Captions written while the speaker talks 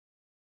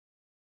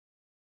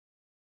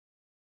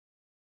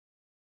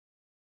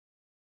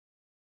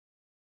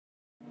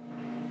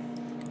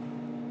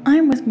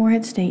I'm with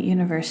Morehead State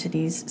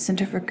University's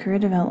Center for Career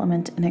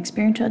Development and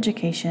Experiential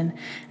Education,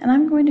 and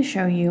I'm going to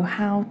show you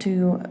how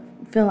to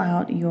fill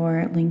out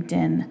your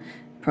LinkedIn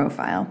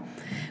profile.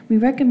 We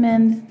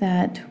recommend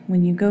that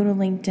when you go to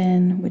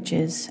LinkedIn, which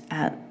is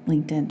at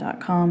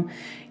linkedin.com,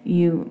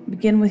 you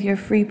begin with your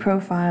free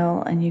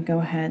profile and you go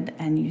ahead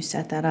and you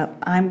set that up.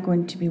 I'm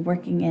going to be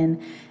working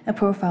in a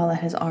profile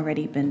that has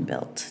already been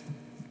built.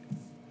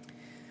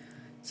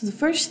 So the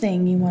first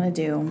thing you want to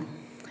do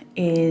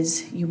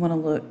is you want to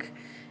look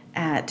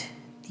at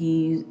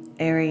the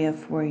area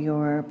for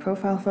your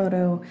profile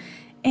photo,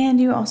 and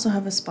you also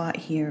have a spot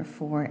here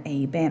for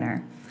a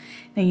banner.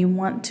 Now you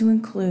want to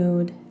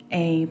include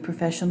a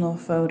professional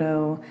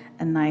photo,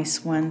 a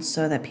nice one,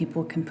 so that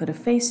people can put a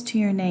face to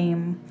your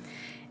name,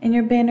 and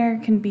your banner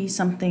can be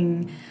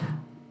something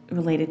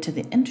related to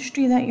the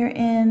industry that you're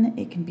in.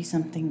 It can be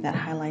something that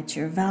highlights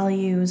your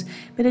values,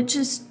 but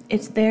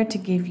it's there to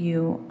give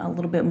you a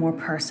little bit more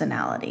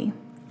personality.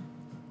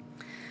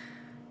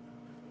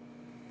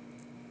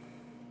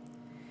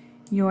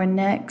 Your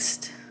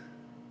next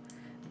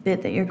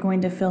bit that you're going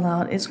to fill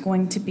out is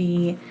going to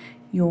be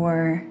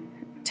your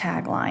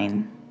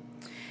tagline.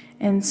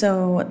 And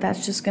so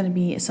that's just going to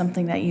be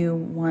something that you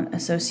want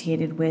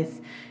associated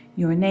with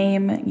your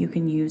name. You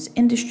can use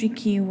industry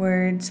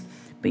keywords,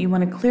 but you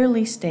want to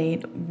clearly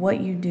state what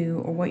you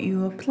do or what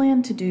you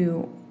plan to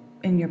do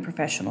in your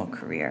professional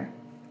career.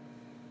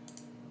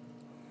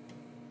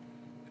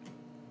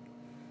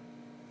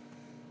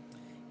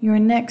 Your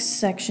next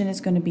section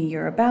is going to be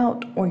your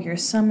about or your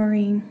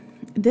summary.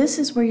 This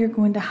is where you're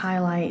going to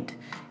highlight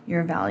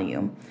your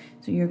value.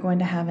 So you're going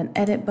to have an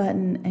edit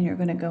button and you're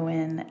going to go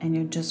in and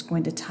you're just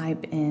going to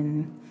type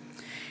in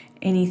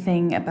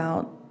anything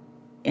about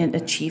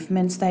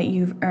achievements that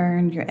you've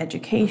earned, your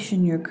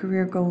education, your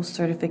career goals,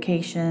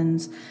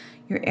 certifications,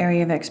 your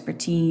area of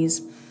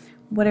expertise,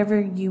 whatever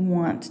you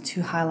want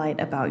to highlight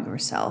about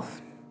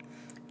yourself.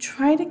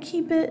 Try to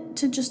keep it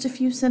to just a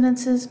few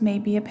sentences,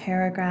 maybe a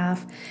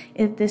paragraph,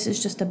 if this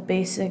is just a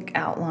basic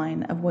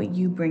outline of what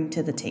you bring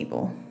to the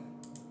table.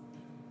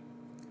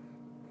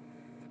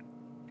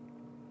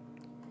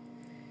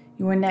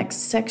 Your next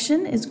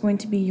section is going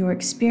to be your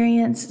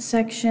experience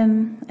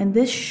section, and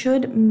this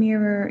should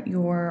mirror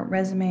your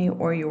resume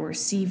or your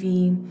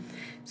CV.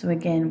 So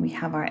again, we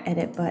have our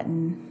edit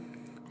button,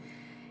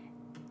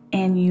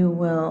 and you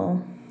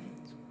will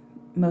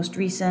most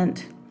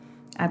recent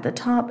at the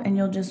top, and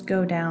you'll just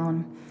go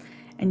down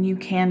and you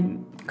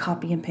can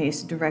copy and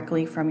paste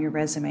directly from your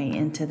resume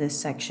into this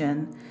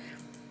section.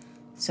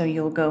 So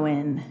you'll go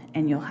in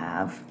and you'll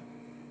have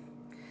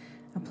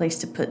a place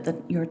to put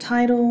your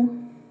title.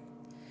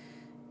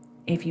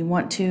 If you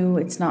want to,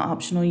 it's not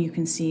optional. You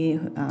can see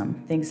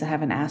things that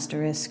have an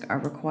asterisk are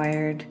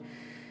required,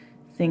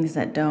 things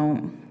that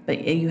don't,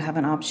 but you have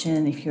an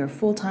option if you're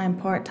full-time,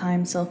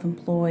 part-time,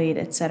 self-employed,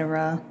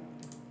 etc.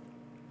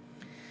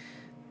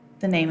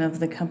 The name of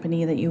the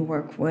company that you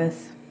work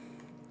with,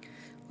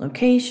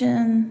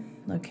 location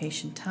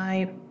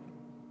type,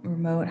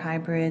 remote,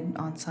 hybrid,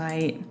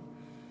 on-site.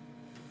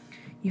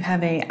 You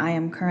have a I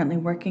am currently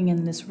working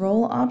in this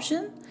role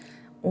option,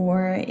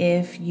 or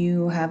if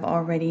you have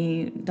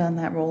already done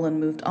that role and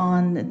moved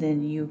on,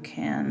 then you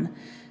can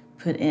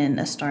put in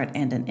a start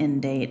and an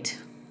end date.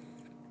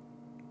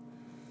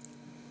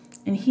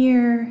 And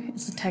here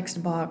is the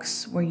text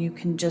box where you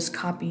can just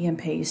copy and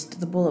paste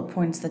the bullet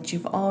points that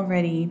you've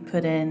already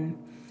put in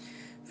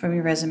from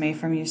your resume,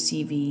 from your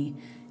CV,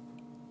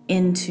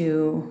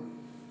 into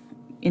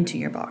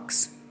your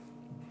box.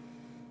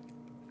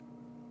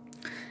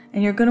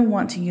 And you're going to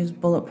want to use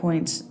bullet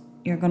points.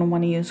 You're going to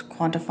want to use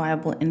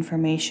quantifiable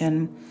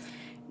information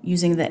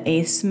using the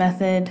ACE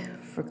method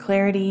for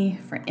clarity,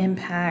 for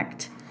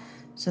impact,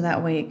 so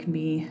that way it can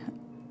be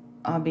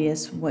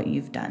obvious what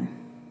you've done.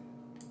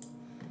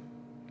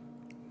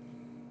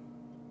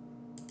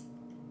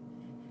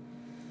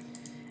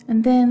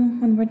 And then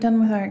when we're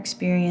done with our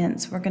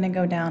experience, we're going to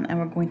go down and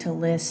we're going to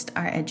list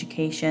our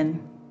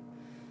education.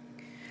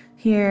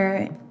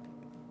 Here,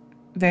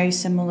 very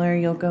similar,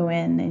 you'll go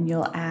in and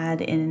you'll add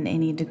in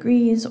any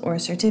degrees or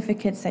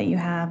certificates that you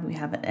have. We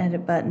have an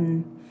edit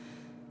button.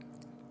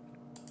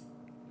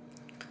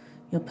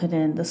 You'll put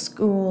in the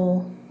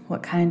school,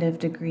 what kind of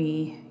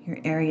degree, your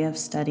area of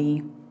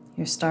study,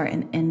 your start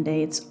and end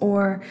dates,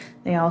 or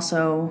they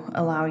also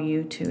allow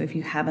you to, if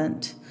you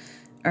haven't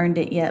earned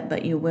it yet,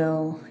 but you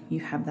will, you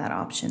have that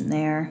option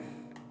there.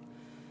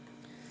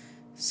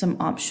 Some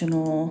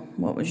optional,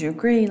 what was your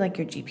grade, like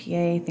your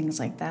GPA, things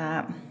like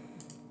that.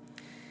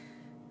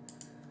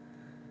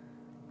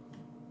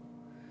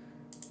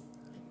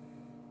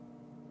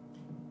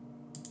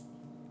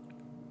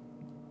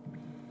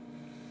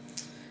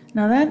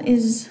 Now that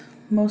is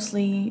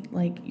mostly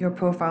like your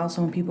profile,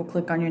 so when people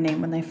click on your name,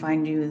 when they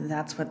find you,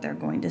 that's what they're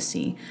going to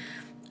see.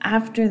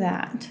 After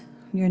that,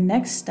 your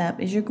next step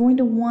is you're going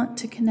to want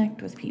to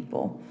connect with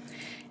people.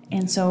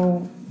 And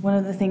so one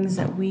of the things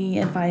that we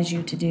advise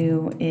you to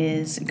do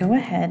is go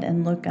ahead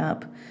and look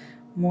up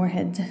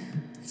Morehead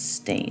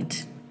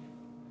State.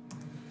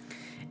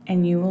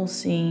 And you will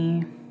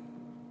see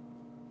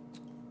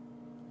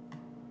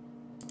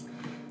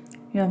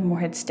You have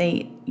Morehead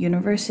State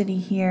University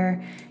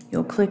here.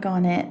 You'll click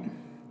on it,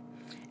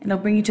 and it'll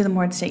bring you to the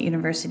Morehead State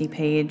University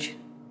page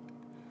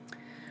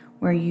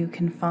where you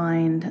can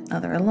find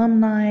other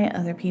alumni,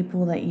 other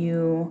people that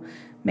you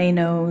may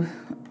know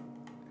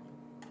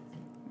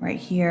right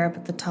here up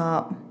at the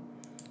top.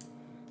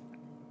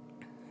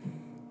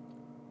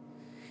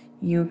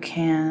 You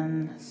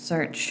can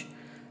search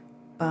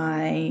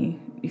by,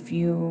 if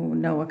you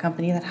know a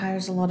company that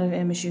hires a lot of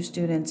MSU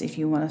students, if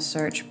you want to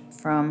search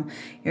from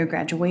your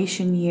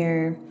graduation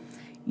year,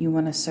 you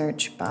want to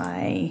search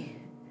by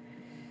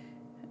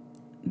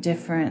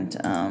different,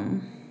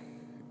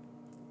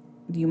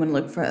 you want to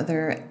look for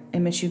other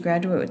MSU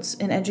graduates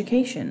in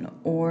education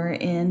or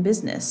in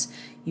business.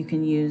 You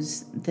can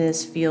use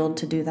this field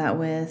to do that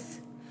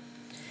with.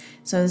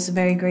 So this is a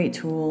very great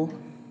tool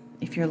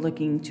if you're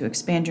looking to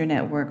expand your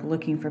network,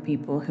 looking for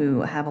people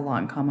who have a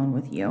lot in common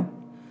with you.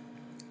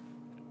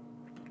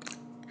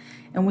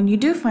 And when you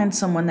do find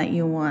someone that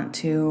you want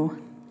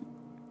to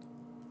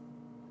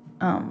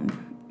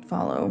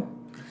follow,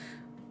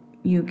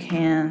 you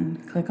can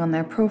click on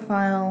their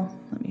profile.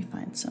 Let me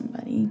find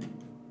somebody.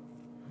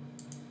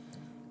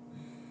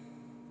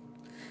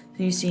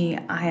 So you see,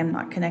 I am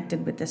not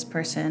connected with this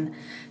person.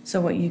 So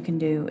what you can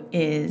do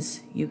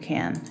is you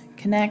can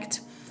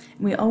connect.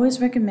 We always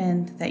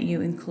recommend that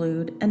you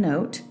include a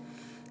note.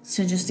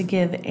 So just to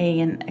give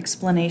an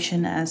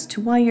explanation as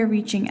to why you're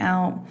reaching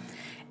out.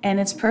 And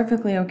it's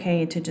perfectly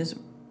okay to just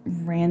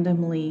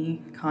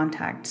randomly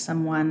contact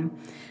someone.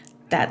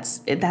 That's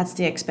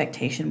the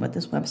expectation with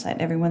this website.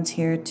 Everyone's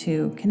here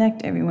to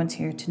connect, everyone's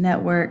here to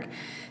network.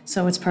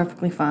 So it's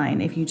perfectly fine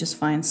if you just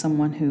find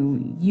someone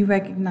who you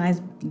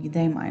recognize,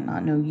 they might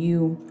not know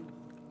you,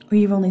 or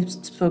you've only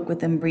spoke with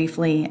them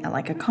briefly at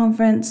like a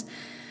conference.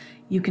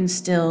 You can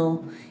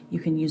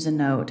use a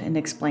note and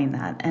explain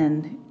that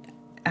and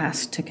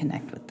ask to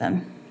connect with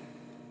them.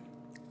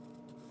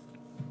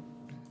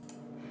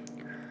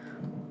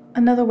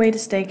 Another way to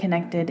stay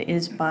connected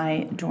is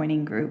by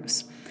joining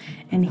groups.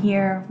 And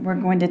here we're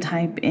going to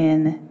type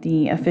in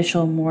the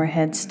official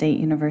Morehead State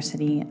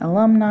University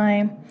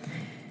alumni.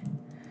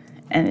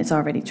 And it's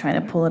already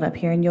trying to pull it up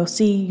here. And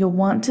you'll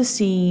want to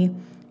see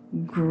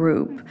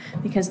group,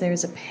 because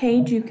there's a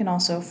page you can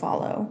also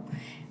follow.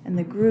 And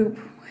the group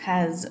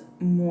has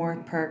more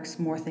perks,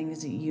 more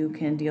things that you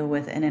can deal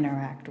with and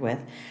interact with.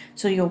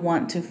 So you'll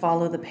want to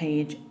follow the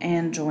page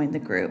and join the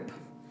group.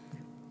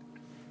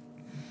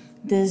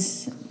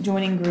 This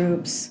joining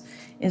groups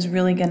is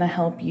really going to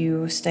help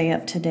you stay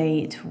up to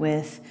date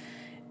with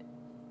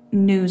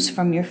news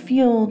from your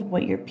field,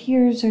 what your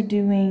peers are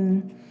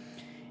doing,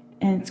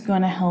 and it's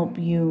going to help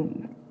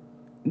you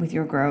with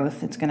your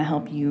growth. It's going to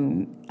help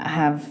you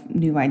have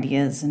new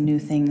ideas and new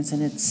things,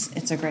 and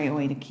it's a great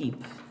way to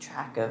keep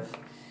track of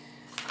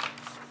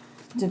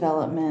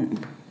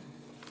development.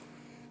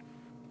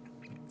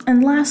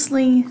 And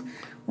lastly,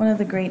 one of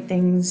the great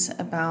things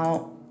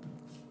about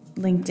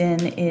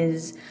LinkedIn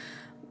is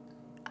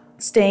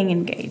staying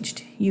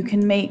engaged. You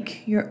can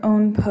make your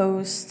own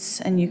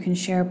posts and you can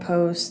share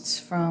posts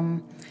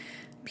from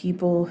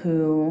people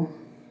who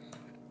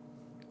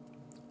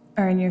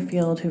are in your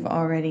field who've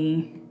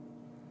already,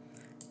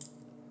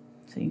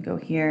 so you go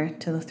here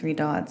to the 3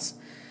 dots.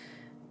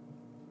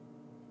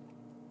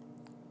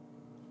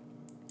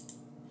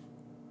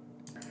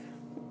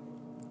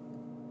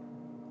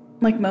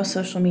 Like most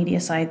social media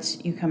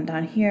sites, you come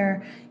down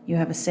here, you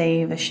have a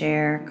save, a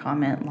share,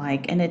 comment,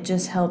 like, and it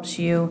just helps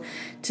you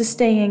to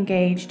stay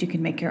engaged. You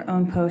can make your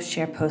own posts,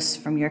 share posts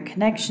from your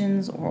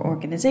connections or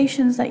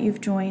organizations that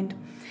you've joined,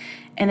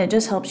 and it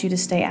just helps you to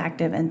stay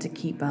active and to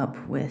keep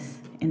up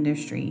with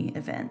industry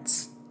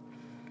events.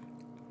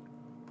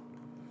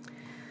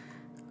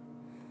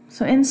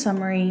 So in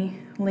summary,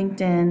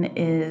 LinkedIn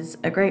is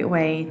a great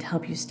way to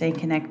help you stay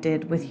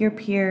connected with your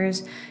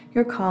peers,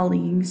 your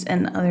colleagues,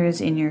 and others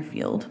in your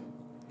field,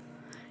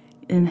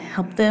 and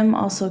help them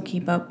also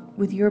keep up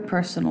with your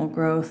personal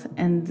growth.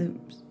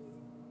 And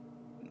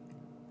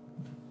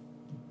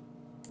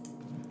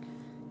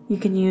you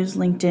can use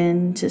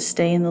LinkedIn to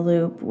stay in the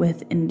loop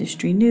with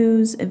industry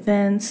news,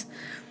 events,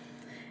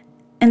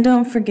 and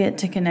don't forget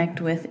to connect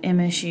with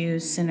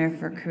MSU's Center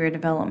for Career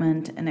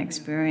Development and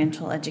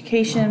Experiential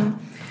Education.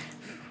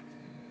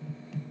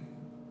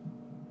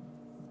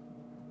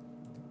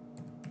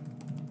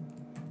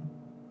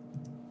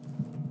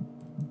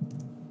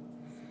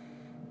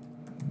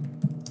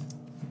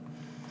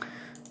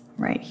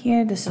 Right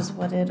here, this is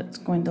what it's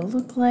going to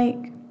look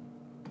like.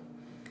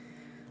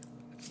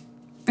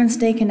 And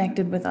stay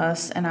connected with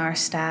us and our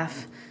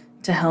staff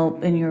to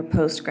help in your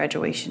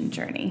post-graduation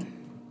journey.